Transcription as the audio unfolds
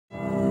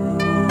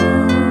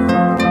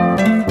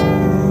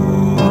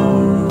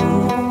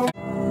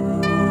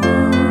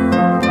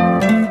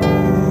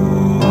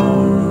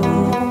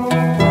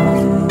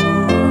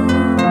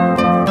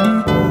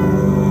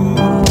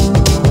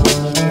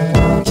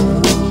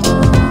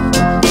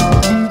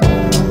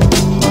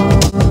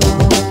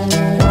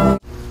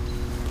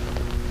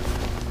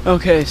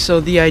Okay, so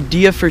the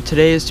idea for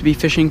today is to be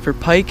fishing for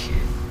pike.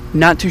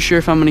 Not too sure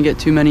if I'm gonna get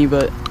too many,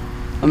 but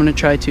I'm gonna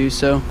try to.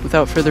 So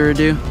without further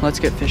ado, let's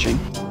get fishing.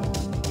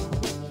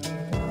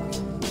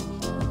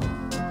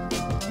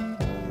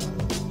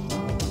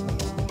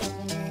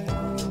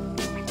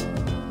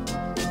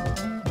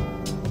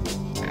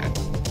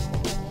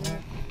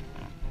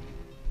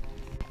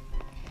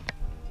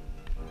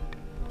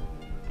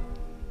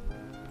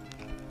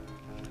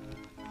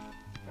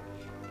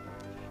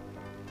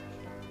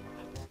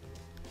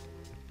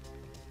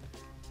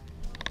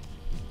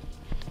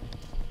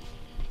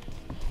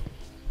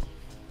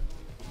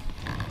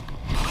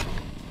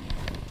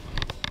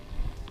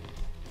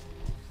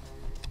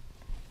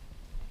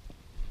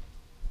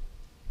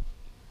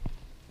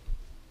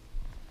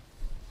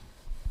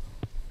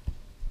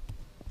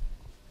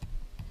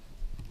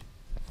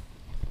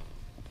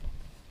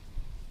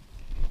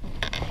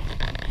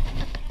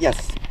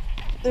 Yes,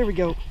 there we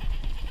go.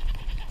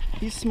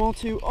 He's small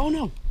too. Oh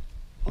no,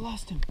 I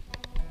lost him.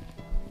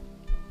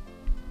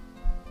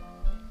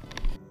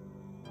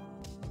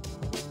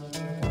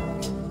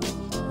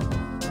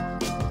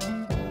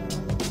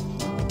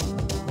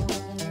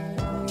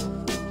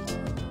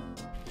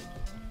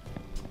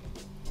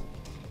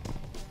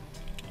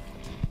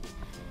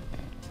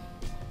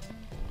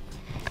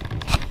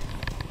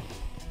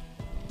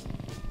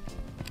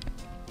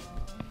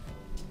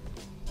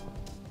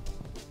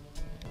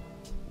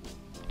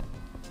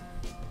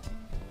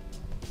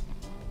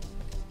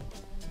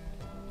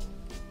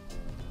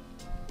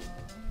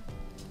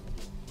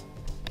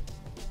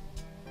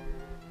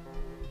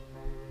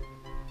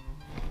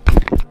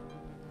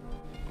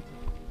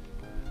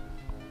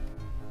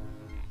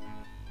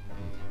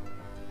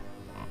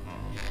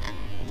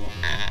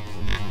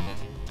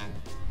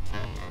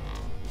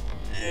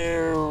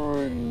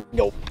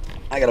 Nope,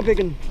 I got a big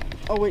one.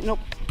 Oh wait, nope,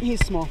 he's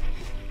small.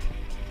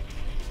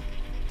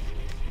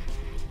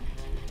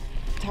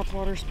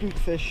 Topwater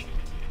spookfish.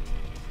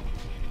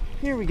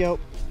 Here we go.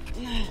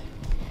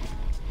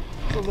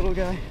 It's a little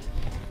guy,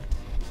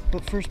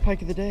 but first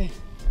pike of the day.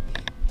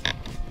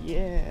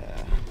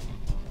 Yeah.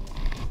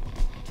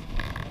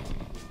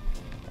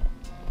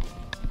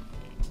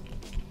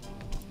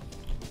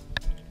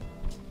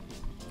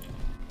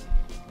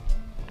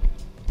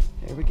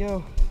 There we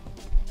go.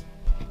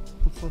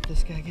 Let's let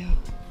this guy go.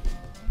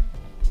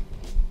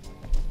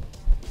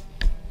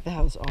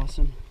 That was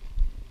awesome.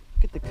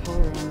 Look at the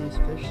color on these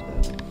fish though.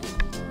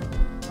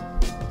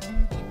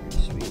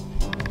 It's pretty sweet.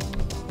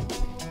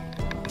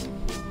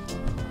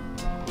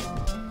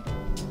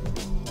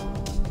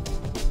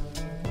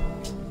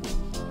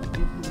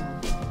 Give him a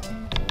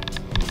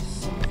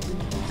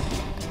softness.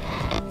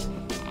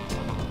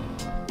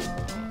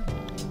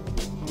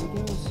 There he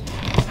goes.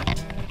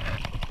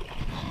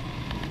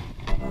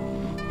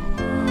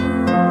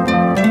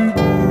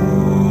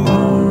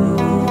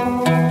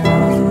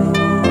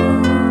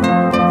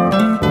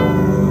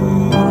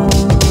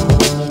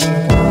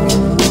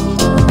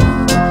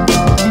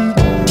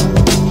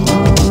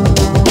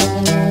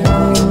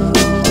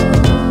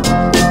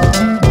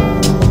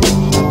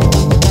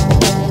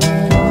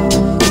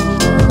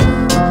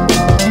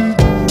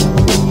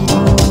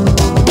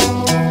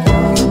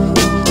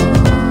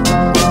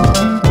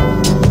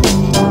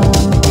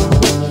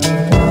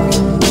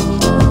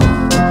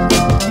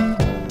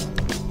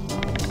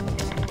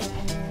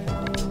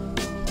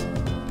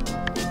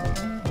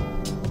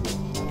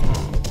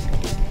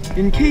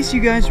 In case you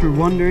guys were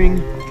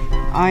wondering,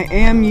 I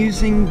am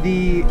using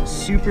the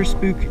Super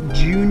Spook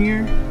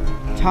Junior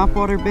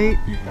topwater bait.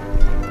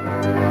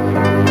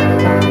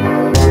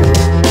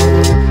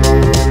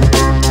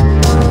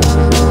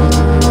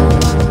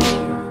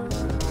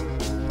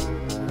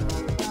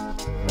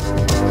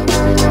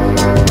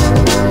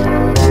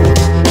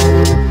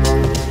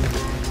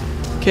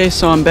 Okay,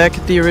 so I'm back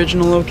at the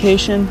original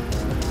location.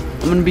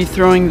 I'm gonna be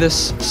throwing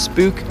this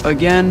spook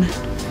again.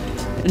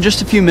 And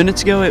just a few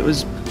minutes ago it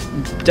was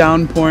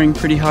downpouring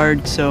pretty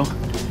hard, so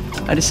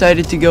I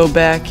decided to go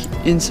back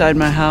inside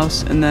my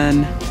house and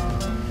then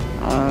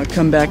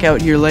come back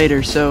out here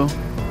later. So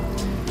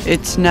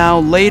it's now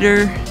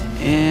later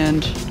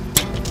and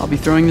I'll be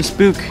throwing the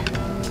spook.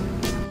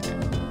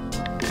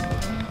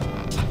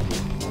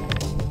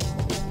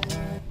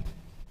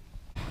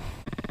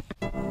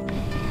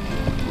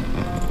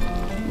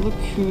 Look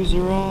who's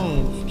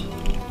arrived.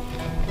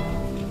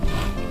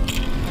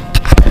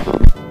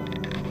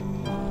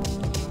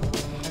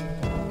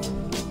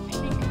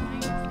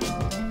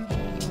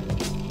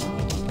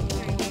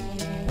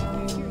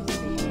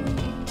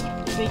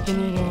 Faking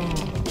it all.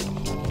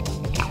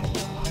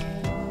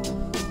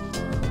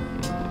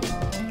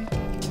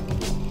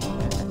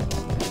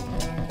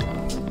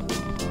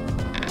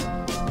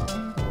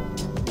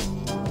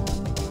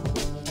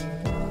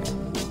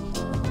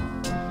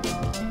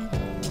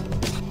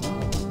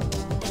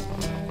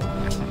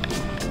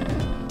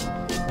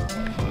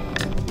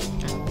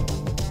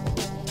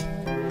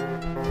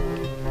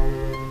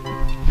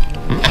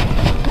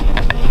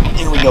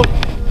 There we go.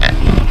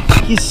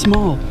 He's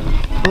small,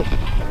 but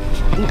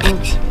it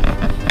works.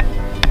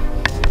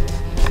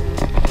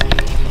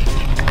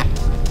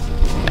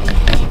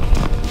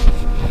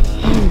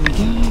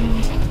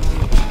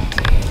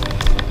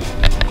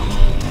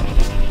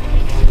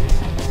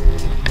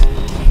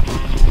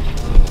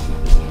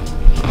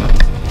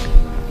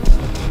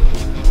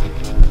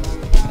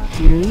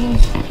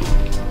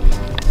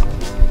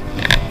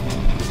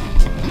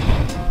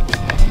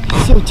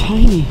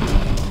 tiny.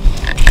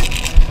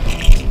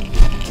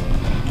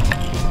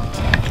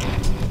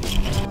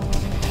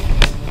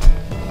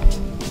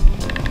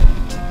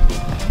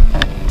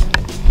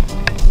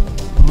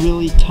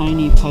 Really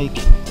tiny pike.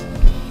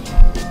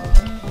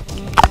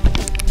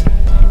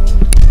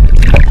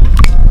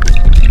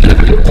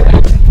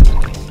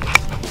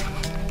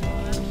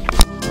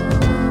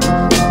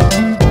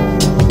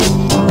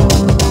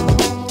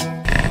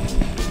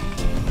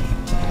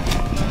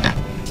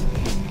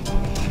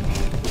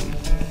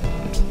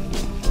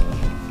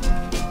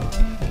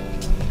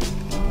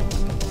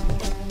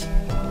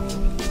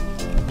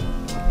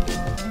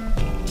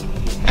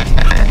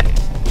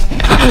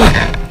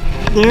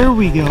 There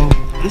we go.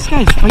 This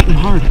guy's fighting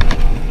hard.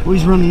 Oh,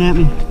 he's running at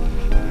me.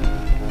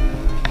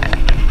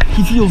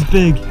 He feels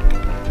big.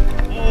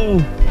 Oh,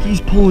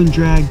 he's pulling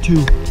drag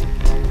too.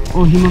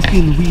 Oh, he must be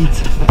in the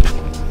weeds.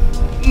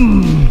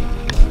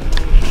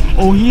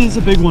 Oh, he is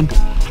a big one.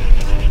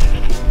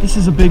 This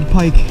is a big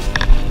pike.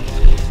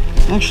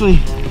 Actually,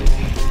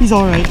 he's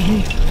alright.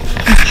 He's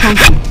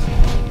chunky.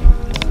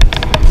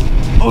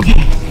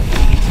 Okay.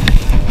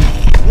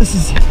 This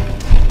is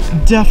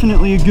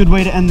definitely a good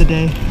way to end the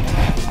day.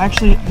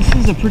 Actually, this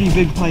is a pretty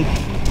big pike.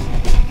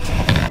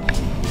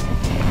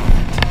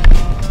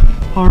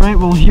 Alright,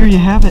 well here you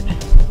have it.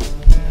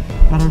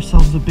 Got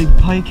ourselves a big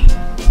pike.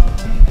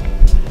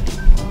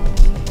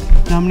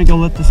 Now I'm gonna go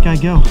let this guy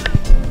go.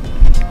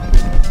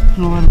 I'm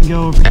gonna let him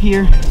go over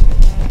here,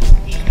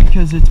 just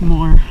because it's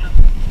more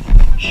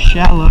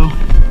shallow.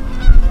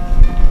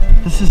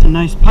 This is a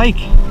nice pike.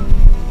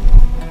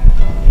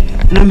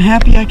 And I'm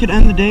happy I could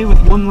end the day with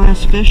one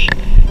last fish,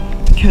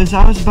 because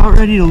I was about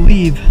ready to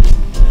leave.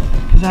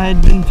 I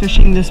had been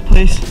fishing this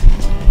place,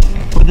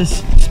 or this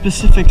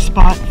specific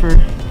spot, for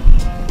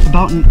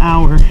about an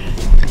hour.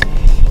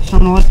 So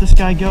I'm gonna let this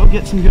guy go,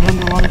 get some good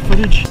underwater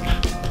footage.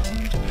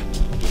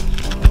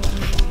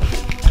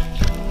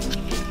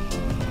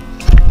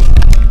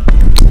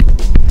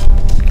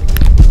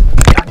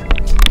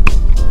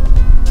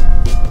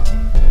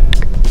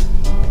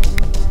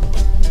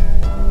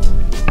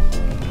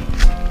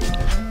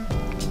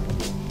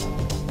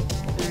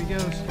 There he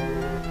goes,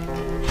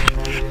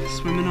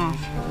 swimming off.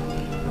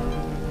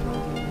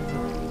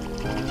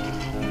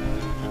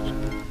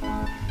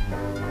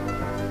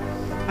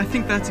 I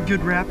think that's a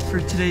good wrap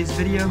for today's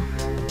video.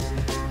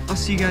 I'll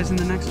see you guys in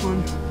the next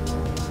one.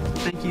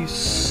 Thank you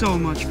so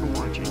much for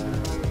watching.